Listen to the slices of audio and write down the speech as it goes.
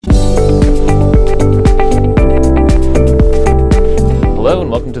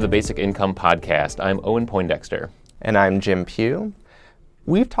Basic Income Podcast. I'm Owen Poindexter. And I'm Jim Pugh.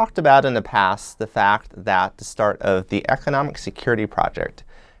 We've talked about in the past the fact that the start of the Economic Security Project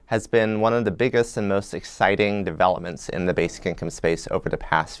has been one of the biggest and most exciting developments in the basic income space over the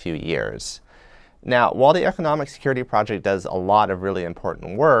past few years. Now, while the Economic Security Project does a lot of really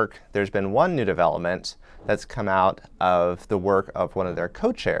important work, there's been one new development that's come out of the work of one of their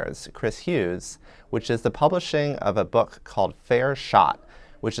co-chairs, Chris Hughes, which is the publishing of a book called Fair Shot,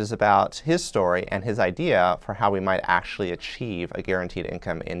 which is about his story and his idea for how we might actually achieve a guaranteed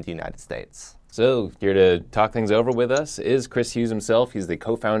income in the United States. So, here to talk things over with us is Chris Hughes himself. He's the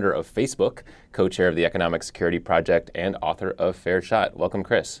co-founder of Facebook, co-chair of the Economic Security Project, and author of Fair Shot. Welcome,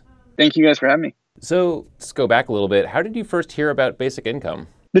 Chris. Thank you guys for having me. So, let's go back a little bit. How did you first hear about basic income?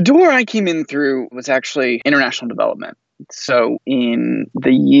 The door I came in through was actually international development. So in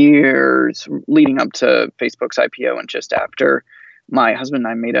the years leading up to Facebook's IPO and just after, my husband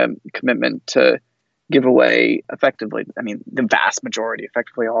and I made a commitment to give away effectively, the vast majority,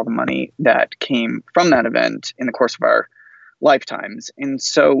 effectively all the money that came from that event in the course of our lifetimes. And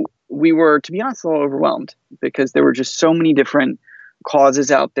so we were, to be honest, a little overwhelmed because there were just so many different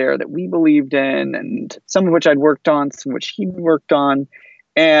causes out there that we believed in, and some of which I'd worked on, some of which he'd worked on.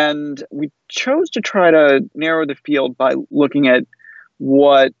 And we chose to try to narrow the field by looking at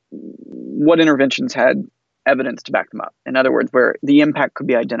what interventions had evidence to back them up. In other words, where the impact could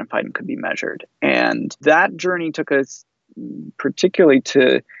be identified and could be measured. And that journey took us particularly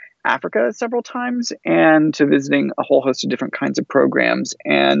to Africa several times and to visiting a whole host of different kinds of programs.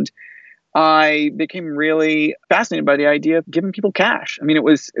 And I became really fascinated by the idea of giving people cash.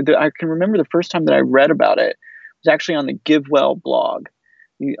 I can remember the first time that I read about it was actually on the GiveWell blog.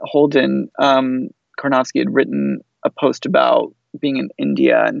 Holden Karnofsky had written a post about being in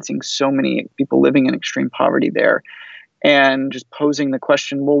India and seeing so many people living in extreme poverty there, and just posing the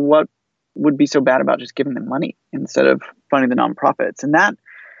question, well, what would be so bad about just giving them money instead of funding the nonprofits? And that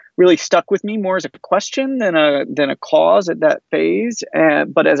really stuck with me more as a question than a cause at that phase.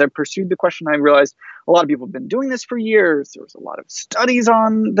 But as I pursued the question, I realized a lot of people have been doing this for years. There was a lot of studies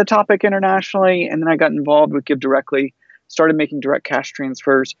on the topic internationally. And then I got involved with Give Directly, started making direct cash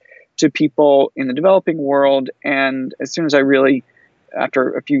transfers to people in the developing world. And as soon as I really,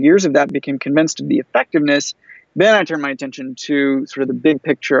 after a few years of that, became convinced of the effectiveness, then I turned my attention to sort of the big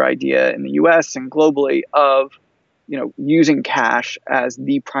picture idea in the US and globally of using cash as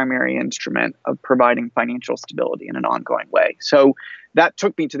the primary instrument of providing financial stability in an ongoing way. So that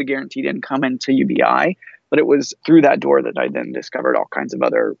took me to the guaranteed income and to UBI, but it was through that door that I then discovered all kinds of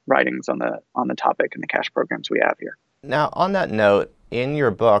other writings on the topic and the cash programs we have here. Now, on that note, in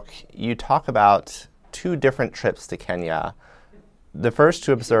your book, you talk about two different trips to Kenya. The first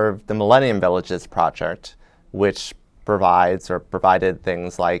to observe the Millennium Villages project, which provided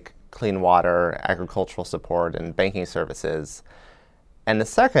things like clean water, agricultural support, and banking services. And the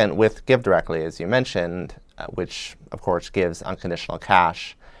second with Give Directly, as you mentioned, which, of course, gives unconditional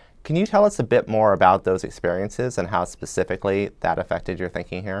cash. Can you tell us a bit more about those experiences and how specifically that affected your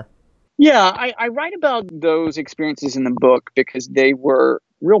thinking here? Yeah, I write about those experiences in the book because they were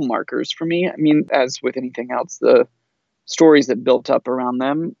real markers for me. As with anything else, the stories that built up around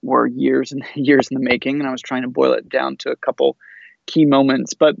them were years and years in the making, and I was trying to boil it down to a couple key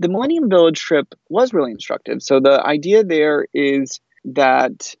moments. But the Millennium Village trip was really instructive. So the idea there is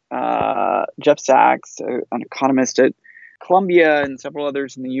that Jeff Sachs, an economist at Columbia, and several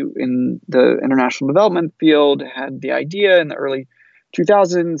others in the international development field had the idea in the early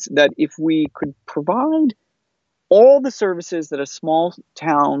 2000s that if we could provide all the services that a small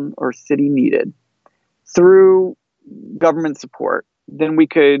town or city needed through government support, then we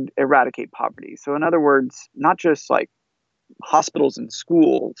could eradicate poverty. So in other words, not just like hospitals and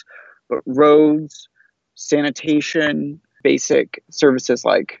schools, but roads, sanitation, basic services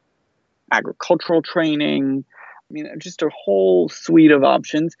like agricultural training, just a whole suite of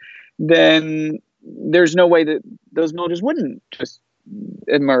options, then there's no way that those villages wouldn't just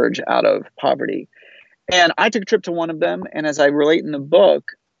emerge out of poverty. And I took a trip to one of them, and as I relate in the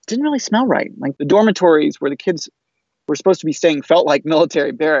book, it didn't really smell right. Like the dormitories where the kids were supposed to be staying felt like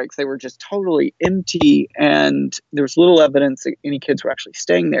military barracks. They were just totally empty, and there was little evidence that any kids were actually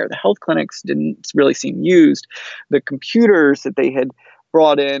staying there. The health clinics didn't really seem used. The computers that they had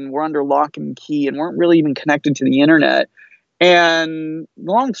brought in were under lock and key and weren't really even connected to the internet. And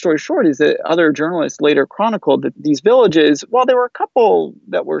the long story short is that other journalists later chronicled that these villages, while there were a couple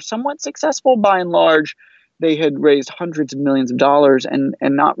that were somewhat successful by and large, they had raised hundreds of millions of dollars and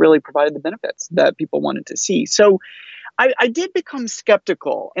not really provided the benefits that people wanted to see. So I did become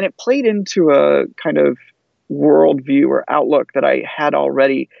skeptical, and it played into a kind of worldview or outlook that I had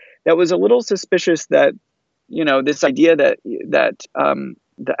already that was a little suspicious that, this idea that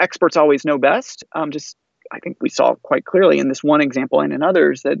the experts always know best. Just I think we saw quite clearly in this one example and in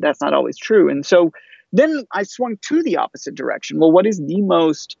others that that's not always true. And so then I swung to the opposite direction. Well, what is the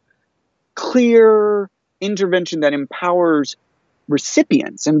most clear intervention that empowers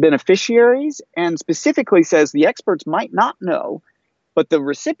recipients and beneficiaries, and specifically says the experts might not know, but the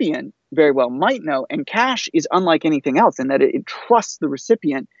recipient very well might know. And cash is unlike anything else in that it trusts the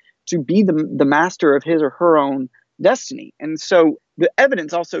recipient to be the master of his or her own destiny. And so the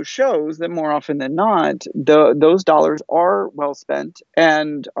evidence also shows that more often than not, those dollars are well spent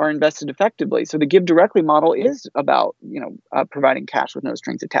and are invested effectively. So the Give Directly model is about, providing cash with no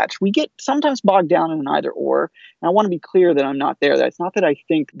strings attached. We get sometimes bogged down in an either or. And I want to be clear that I'm not there. That's not that I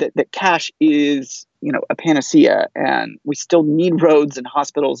think that cash is, a panacea, and we still need roads and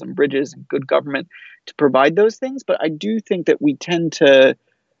hospitals and bridges and good government to provide those things. But I do think that we tend to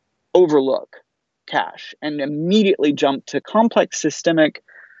overlook cash and immediately jump to complex systemic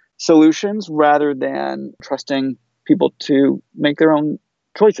solutions rather than trusting people to make their own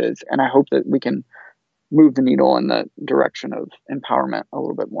choices. And I hope that we can move the needle in the direction of empowerment a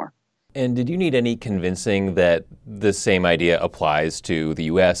little bit more. And did you need any convincing that the same idea applies to the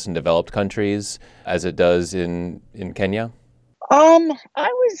U.S. and developed countries as it does in Kenya? I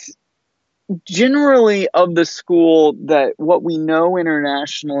was generally of the school that what we know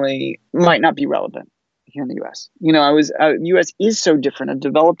internationally might not be relevant here in the U.S. U.S. is so different. A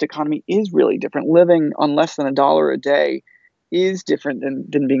developed economy is really different. Living on less than $1 a day is different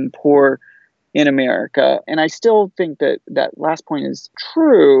than being poor in America. And I still think that last point is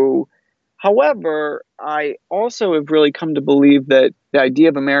true. However, I also have really come to believe that the idea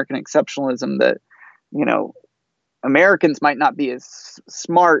of American exceptionalism, that, Americans might not be as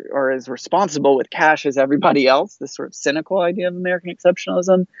smart or as responsible with cash as everybody else, this sort of cynical idea of American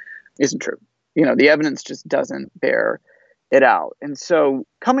exceptionalism, isn't true. The evidence just doesn't bear it out. And so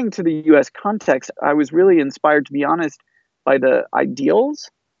coming to the U.S. context, I was really inspired, to be honest, by the ideals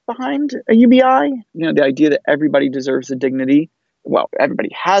behind a UBI. The idea that everybody deserves the dignity. Well,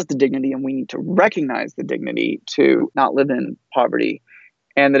 everybody has the dignity, and we need to recognize the dignity to not live in poverty,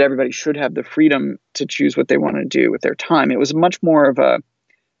 and that everybody should have the freedom to choose what they want to do with their time. It was much more of a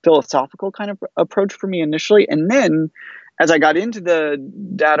philosophical kind of approach for me initially. And then as I got into the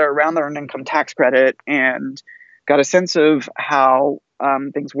data around the earned income tax credit and got a sense of how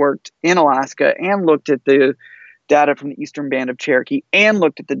things worked in Alaska, and looked at the data from the Eastern Band of Cherokee, and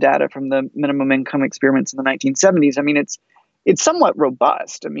looked at the data from the minimum income experiments in the 1970s, I mean, it's somewhat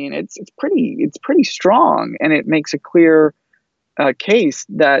robust. I mean, it's pretty strong, and it makes a clear case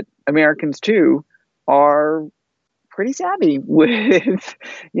that Americans too are pretty savvy with,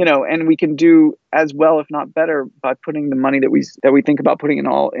 and we can do as well, if not better, by putting the money that we think about putting in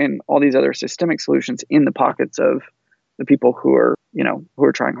all these other systemic solutions in the pockets of the people who are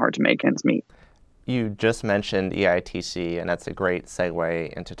trying hard to make ends meet. You just mentioned EITC, and that's a great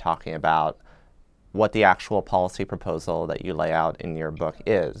segue into talking about what the actual policy proposal that you lay out in your book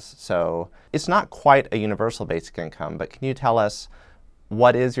is. So it's not quite a universal basic income, but can you tell us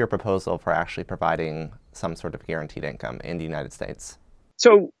what is your proposal for actually providing some sort of guaranteed income in the United States?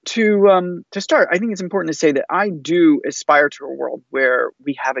 So to start, I think it's important to say that I do aspire to a world where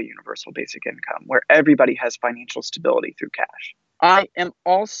we have a universal basic income, where everybody has financial stability through cash. I am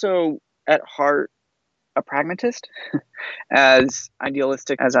also at heart a pragmatist, as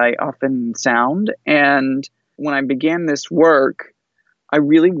idealistic as I often sound. And when I began this work, I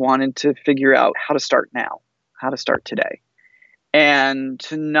really wanted to figure out how to start now, how to start today, and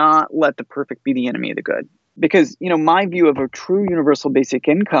to not let the perfect be the enemy of the good. Because, my view of a true universal basic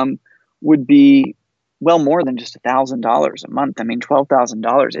income would be well more than just $1,000 a month. I mean,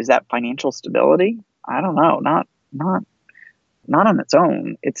 $12,000, is that financial stability? I don't know. Not on its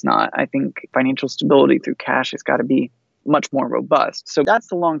own. It's not. I think financial stability through cash has got to be much more robust. So that's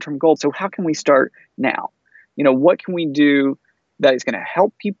the long-term goal. So how can we start now? What can we do that is going to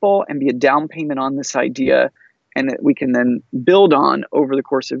help people and be a down payment on this idea, and that we can then build on over the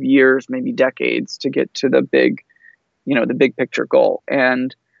course of years, maybe decades, to get to the big picture goal.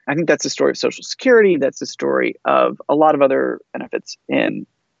 And I think that's the story of Social Security. That's the story of a lot of other benefits in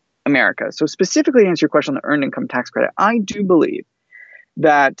America. So specifically to answer your question on the earned income tax credit, I do believe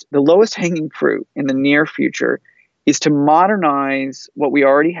that the lowest hanging fruit in the near future is to modernize what we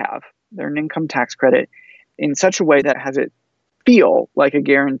already have, the earned income tax credit, in such a way that has it feel like a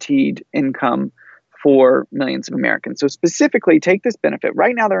guaranteed income for millions of Americans. So specifically, take this benefit.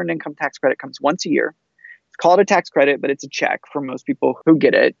 Right now, the earned income tax credit comes once a year. It's called a tax credit, but it's a check for most people who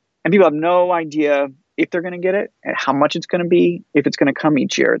get it. And people have no idea if they're going to get it, and how much it's going to be, if it's going to come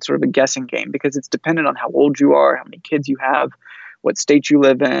each year. It's sort of a guessing game because it's dependent on how old you are, how many kids you have, what state you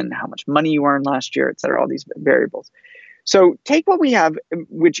live in, how much money you earned last year, et cetera, all these variables. So take what we have,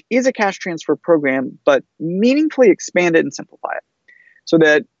 which is a cash transfer program, but meaningfully expand it and simplify it so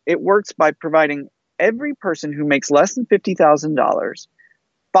that it works by providing every person who makes less than $50,000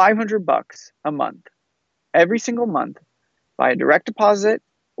 $500 a month, every single month, by a direct deposit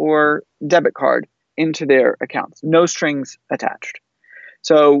or debit card into their accounts, no strings attached.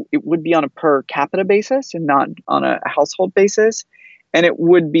 So it would be on a per capita basis and not on a household basis. And it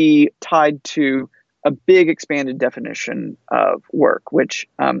would be tied to a big expanded definition of work, which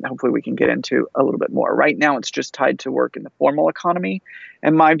hopefully we can get into a little bit more. Right now, it's just tied to work in the formal economy.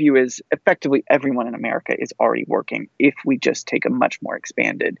 And my view is effectively everyone in America is already working if we just take a much more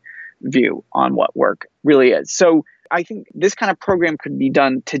expanded view on what work really is. So I think this kind of program could be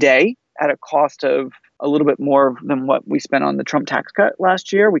done today at a cost of a little bit more than what we spent on the Trump tax cut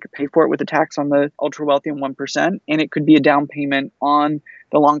last year. We could pay for it with a tax on the ultra wealthy and 1%. And it could be a down payment on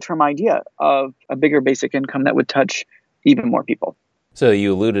the long-term idea of a bigger basic income that would touch even more people. So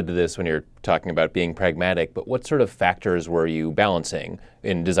you alluded to this when you're talking about being pragmatic, but what sort of factors were you balancing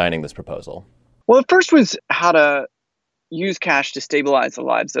in designing this proposal? Well, the first was how to use cash to stabilize the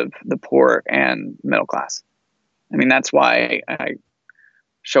lives of the poor and middle class. I mean, that's why I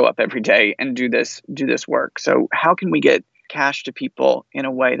show up every day and do this work. So how can we get cash to people in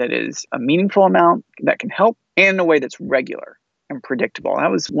a way that is a meaningful amount that can help and in a way that's regular and predictable?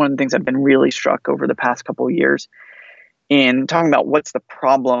 That was one of the things I've been really struck over the past couple of years in talking about what's the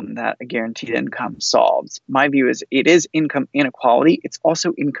problem that a guaranteed income solves. My view is it is income inequality. It's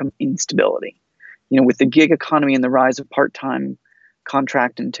also income instability. You know, with the gig economy and the rise of part-time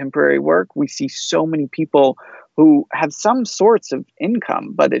contract and temporary work, we see so many people who have some sorts of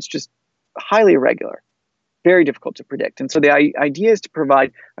income, but it's just highly irregular, very difficult to predict. And so the idea is to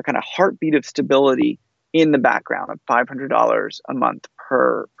provide a kind of heartbeat of stability in the background of $500 a month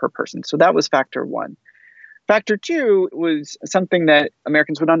per person. So that was factor one. Factor two was something that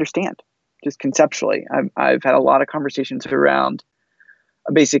Americans would understand, just conceptually. I've had a lot of conversations around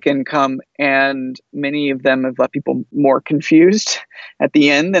a basic income, and many of them have left people more confused at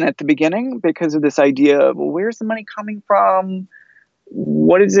the end than at the beginning because of this idea of, well, where's the money coming from?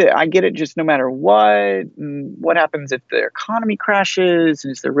 What is it? I get it just no matter what. And what happens if the economy crashes?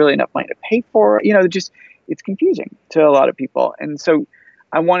 And is there really enough money to pay for it? You know, just it's confusing to a lot of people. And so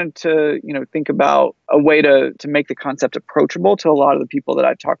I wanted to, think about a way to make the concept approachable to a lot of the people that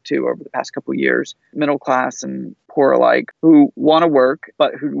I've talked to over the past couple of years, middle class and poor alike, who want to work,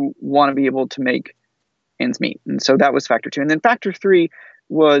 but who want to be able to make ends meet. And so that was factor two. And then factor three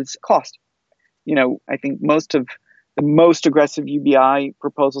was cost. I think most of the most aggressive UBI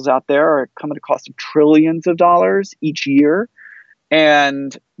proposals out there are come at a cost of trillions of dollars each year.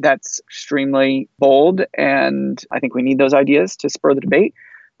 And that's extremely bold. And I think we need those ideas to spur the debate.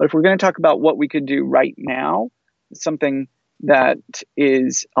 But if we're going to talk about what we could do right now, something that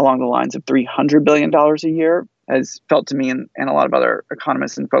is along the lines of $300 billion a year has felt to me and a lot of other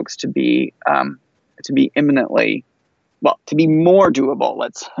economists and folks to be imminently, to be more doable,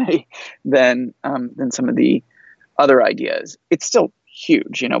 let's say, than some of the other ideas. It's still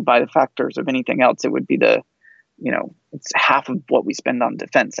huge, by the factors of anything else. It would be it's half of what we spend on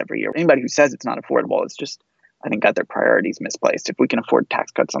defense every year. Anybody who says it's not affordable is just, I think, got their priorities misplaced. If we can afford tax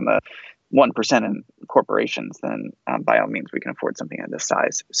cuts on the 1% in corporations, then by all means, we can afford something of this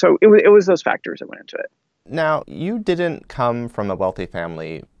size. So it was those factors that went into it. Now, you didn't come from a wealthy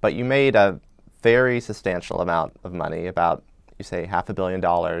family, but you made a very substantial amount of money, about, you say, $500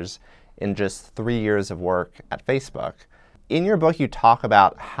 million in just 3 years of work at Facebook. In your book, you talk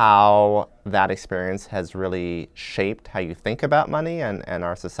about how that experience has really shaped how you think about money and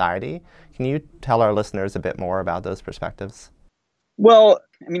our society. Can you tell our listeners a bit more about those perspectives? Well,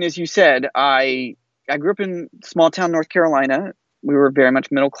 as you said, I grew up in small town North Carolina. We were very much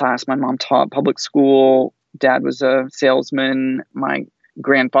middle class. My mom taught public school. Dad was a salesman. My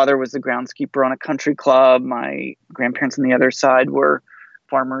grandfather was the groundskeeper on a country club. My grandparents on the other side were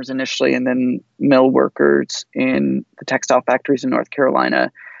farmers initially and then mill workers in the textile factories in North Carolina.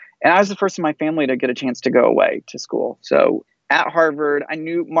 And I was the first in my family to get a chance to go away to school. So at Harvard, I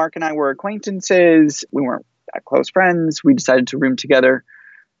knew Mark and I were acquaintances. We weren't that close friends. We decided to room together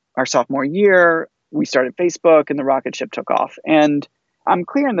our sophomore year. We started Facebook and the rocket ship took off. And I'm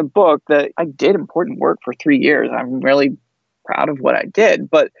clear in the book that I did important work for 3 years. I'm really proud of what I did.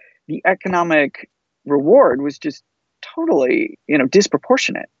 But the economic reward was just totally,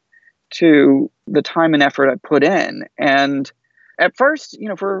 disproportionate to the time and effort I put in. And At first,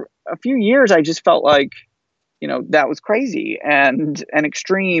 for a few years, I just felt like, that was crazy and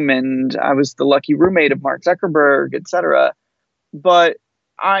extreme. And I was the lucky roommate of Mark Zuckerberg, et cetera. But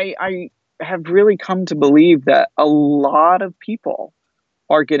I have really come to believe that a lot of people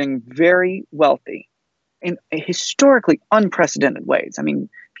are getting very wealthy in historically unprecedented ways. I mean,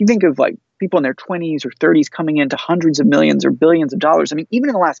 if you think of like people in their 20s or 30s coming into hundreds of millions or billions of dollars, I mean, even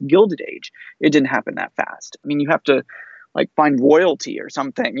in the last Gilded Age, it didn't happen that fast. I mean, you have to like find royalty or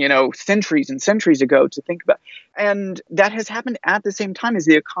something, centuries and centuries ago to think about. And that has happened at the same time as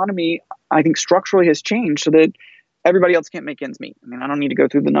the economy, I think, structurally has changed so that everybody else can't make ends meet. I mean, I don't need to go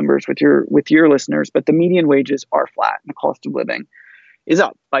through the numbers with your listeners, but the median wages are flat and the cost of living is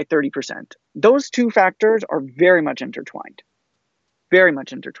up by 30%. Those two factors are very much intertwined, very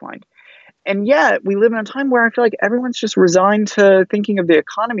much intertwined. And yet we live in a time where I feel like everyone's just resigned to thinking of the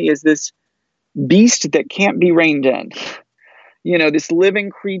economy as this beast that can't be reined in. This living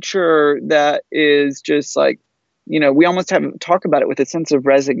creature that is just like, we almost have to talk about it with a sense of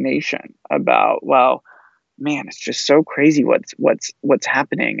resignation about, well, man, it's just so crazy what's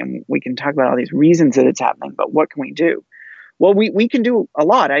happening. And we can talk about all these reasons that it's happening, but what can we do? Well, we can do a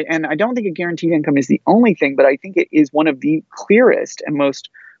lot. And I don't think a guaranteed income is the only thing, but I think it is one of the clearest and most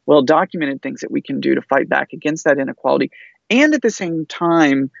well-documented things that we can do to fight back against that inequality. And at the same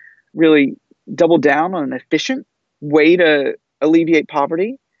time, really double down on an efficient way to alleviate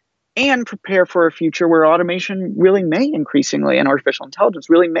poverty and prepare for a future where automation really may increasingly and artificial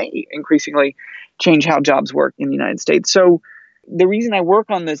intelligence really may increasingly change how jobs work in the United States. So the reason I work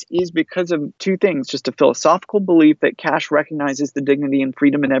on this is because of two things: just a philosophical belief that cash recognizes the dignity and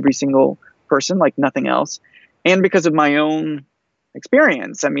freedom in every single person like nothing else, and because of my own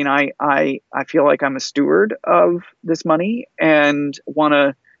experience. I mean, I feel like I'm a steward of this money and want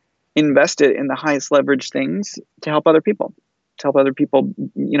to invest it in the highest leverage things to help other people,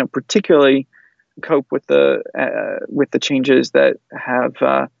 particularly cope with the changes that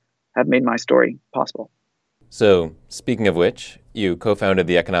have made my story possible. So, speaking of which, you co-founded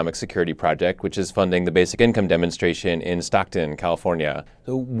the Economic Security Project, which is funding the basic income demonstration in Stockton, California.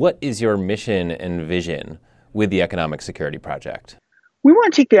 So what is your mission and vision with the Economic Security Project? We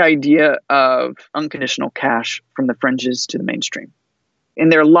want to take the idea of unconditional cash from the fringes to the mainstream. And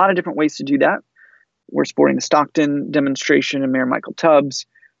there are a lot of different ways to do that. We're supporting the Stockton demonstration and Mayor Michael Tubbs,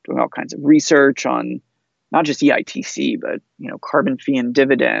 doing all kinds of research on not just EITC, but carbon fee and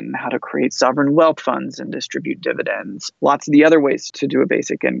dividend, how to create sovereign wealth funds and distribute dividends, lots of the other ways to do a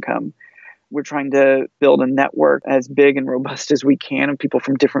basic income. We're trying to build a network as big and robust as we can of people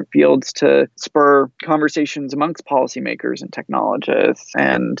from different fields to spur conversations amongst policymakers and technologists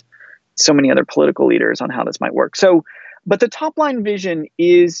and so many other political leaders on how this might work. So, but the top line vision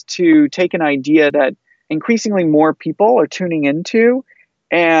is to take an idea that increasingly more people are tuning into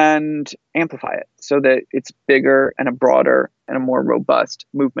and amplify it so that it's bigger and a broader and a more robust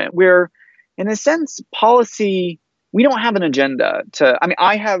movement. We're, in a sense, policy. We don't have an agenda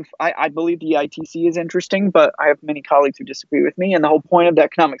I believe the ITC is interesting, but I have many colleagues who disagree with me. And the whole point of the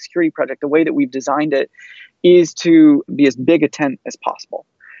Economic Security Project, the way that we've designed it, is to be as big a tent as possible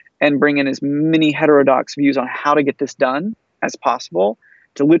and bring in as many heterodox views on how to get this done as possible,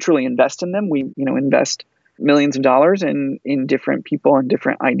 to literally invest in them. We, invest millions of dollars in different people and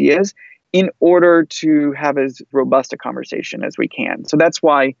different ideas in order to have as robust a conversation as we can. So that's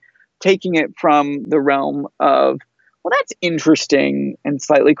why taking it from the realm of, well, that's interesting and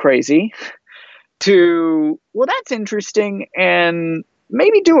slightly crazy, to, well, that's interesting and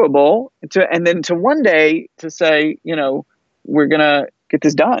maybe doable, and then to one day to say, we're going to get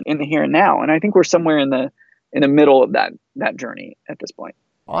this done in the here and now. And I think we're somewhere in the middle of that journey at this point.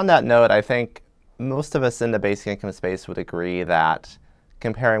 On that note, I think most of us in the basic income space would agree that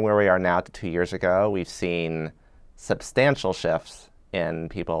comparing where we are now to 2 years ago, we've seen substantial shifts in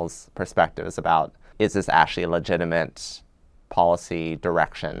people's perspectives about, is this actually a legitimate policy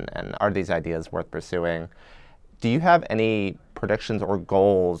direction, and are these ideas worth pursuing? Do you have any predictions or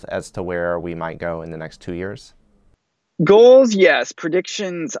goals as to where we might go in the next 2 years? Goals, yes.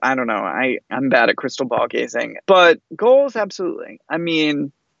 Predictions, I don't know. I'm bad at crystal ball gazing. But goals, absolutely. I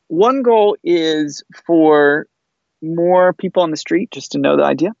mean, one goal is for more people on the street just to know the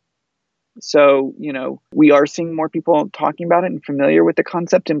idea. So, we are seeing more people talking about it and familiar with the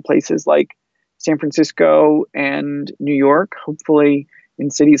concept in places like San Francisco and New York, hopefully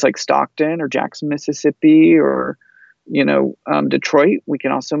in cities like Stockton or Jackson, Mississippi, or, Detroit, we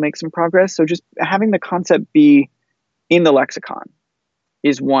can also make some progress. So just having the concept be in the lexicon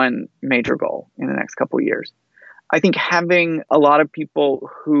is one major goal in the next couple of years. I think having a lot of people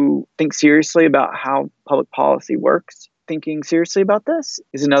who think seriously about how public policy works thinking seriously about this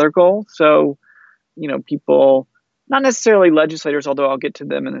is another goal. So, people, not necessarily legislators, although I'll get to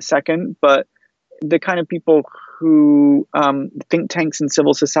them in a second, but the kind of people who think tanks in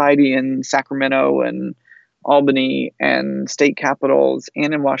civil society in Sacramento and Albany and state capitals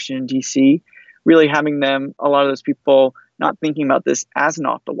and in Washington, D.C., really having them, a lot of those people, not thinking about this as an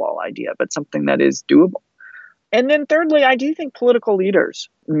off the wall idea, but something that is doable. And then thirdly, I do think political leaders,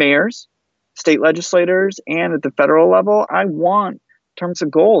 mayors, state legislators, and at the federal level, in terms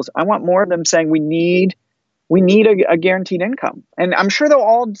of goals, I want more of them saying we need a guaranteed income. And I'm sure they'll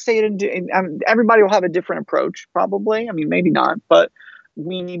all say it. Everybody will have a different approach, probably. I mean, maybe not, but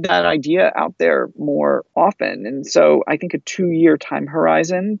we need that idea out there more often. And so I think a 2-year time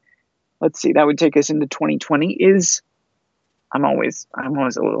horizon, let's see, that would take us into 2020 I'm always a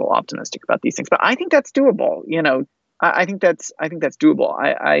little optimistic about these things, but I think that's doable. I think that's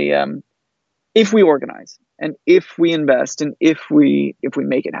doable. If we organize and if we invest and if we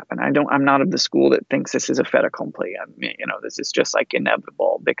make it happen. I'm not of the school that thinks this is a fait accompli. I mean, this is just like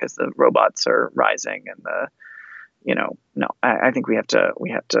inevitable because the robots are rising and no, I think we have to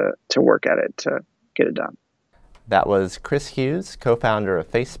work at it to get it done. That was Chris Hughes, co-founder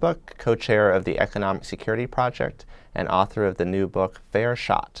of Facebook, co-chair of the Economic Security Project, and author of the new book, Fair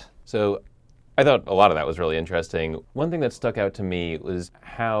Shot. So I thought a lot of that was really interesting. One thing that stuck out to me was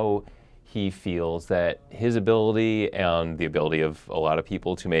how he feels that his ability and the ability of a lot of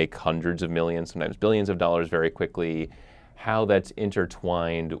people to make hundreds of millions, sometimes billions of dollars very quickly, how that's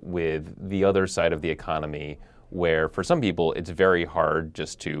intertwined with the other side of the economy, where for some people it's very hard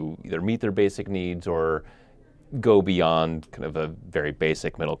just to either meet their basic needs or go beyond kind of a very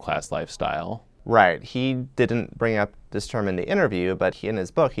basic middle-class lifestyle. Right. He didn't bring up this term in the interview, but in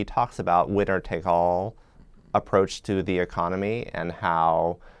his book, he talks about winner-take-all approach to the economy and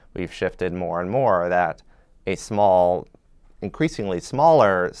how we've shifted more and more that a small, increasingly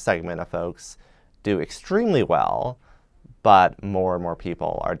smaller segment of folks do extremely well, but more and more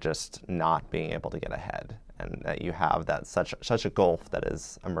people are just not being able to get ahead. And that you have that such a gulf that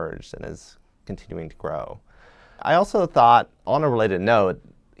has emerged and is continuing to grow. I also thought, on a related note,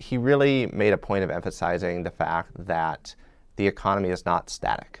 he really made a point of emphasizing the fact that the economy is not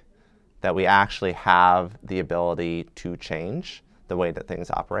static, that we actually have the ability to change the way that things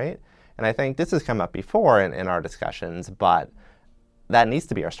operate. And I think this has come up before in our discussions, but that needs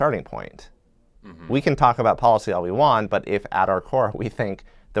to be our starting point. Mm-hmm. We can talk about policy all we want, but if at our core we think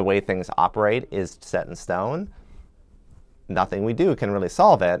the way things operate is set in stone, nothing we do can really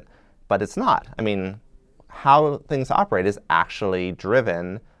solve it, but it's not. I mean, how things operate is actually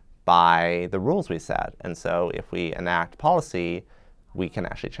driven by the rules we set. And so if we enact policy, we can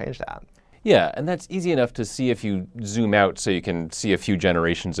actually change that. Yeah, and that's easy enough to see if you zoom out so you can see a few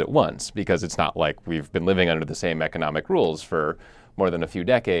generations at once, because it's not like we've been living under the same economic rules for more than a few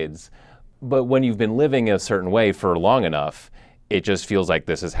decades. But when you've been living a certain way for long enough, it just feels like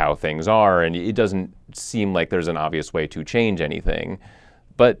this is how things are, and it doesn't seem like there's an obvious way to change anything.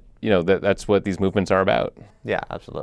 But, that's what these movements are about. Yeah, absolutely.